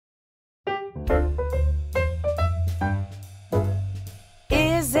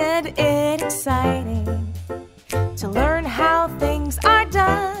find it exciting to learn how things are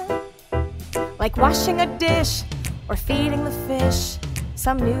done, like washing a dish or feeding the fish.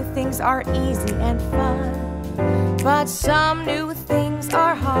 Some new things are easy and fun, but some new things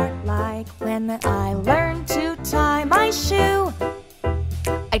are hard, like when I learned to tie my shoe.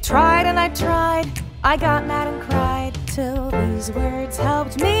 I tried and I tried, I got mad and cried, till these words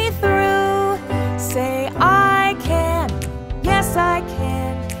helped me through. Say I can, yes I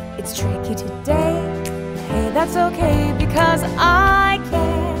can. It's tricky today, but hey, that's okay, because I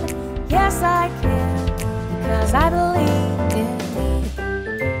can, yes I can, because I believe in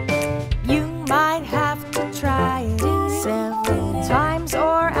me. You might have to try it several times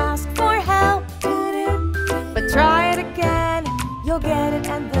or ask for help, but try it again, you'll get it,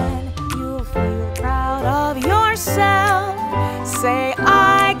 and then you'll feel proud of yourself. Say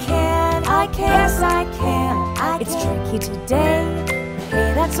I can, yes I can. It's tricky today, but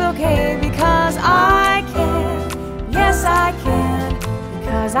hey, that's okay, because I can, yes I can,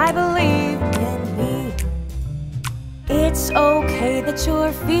 because I believe in me. It's okay that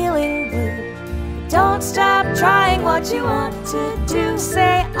you're feeling blue. Don't stop trying what you want to do.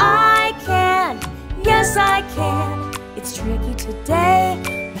 Say I can, yes I can. It's tricky today,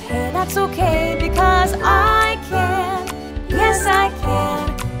 but hey, that's okay, because I can, yes I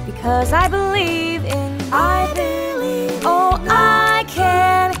can, because I believe in me. I believe, oh I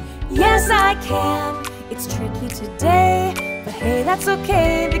can, yes I can. It's tricky today, but hey, that's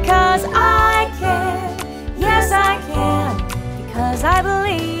okay, because I can, yes I can, because I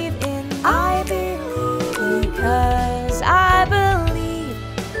believe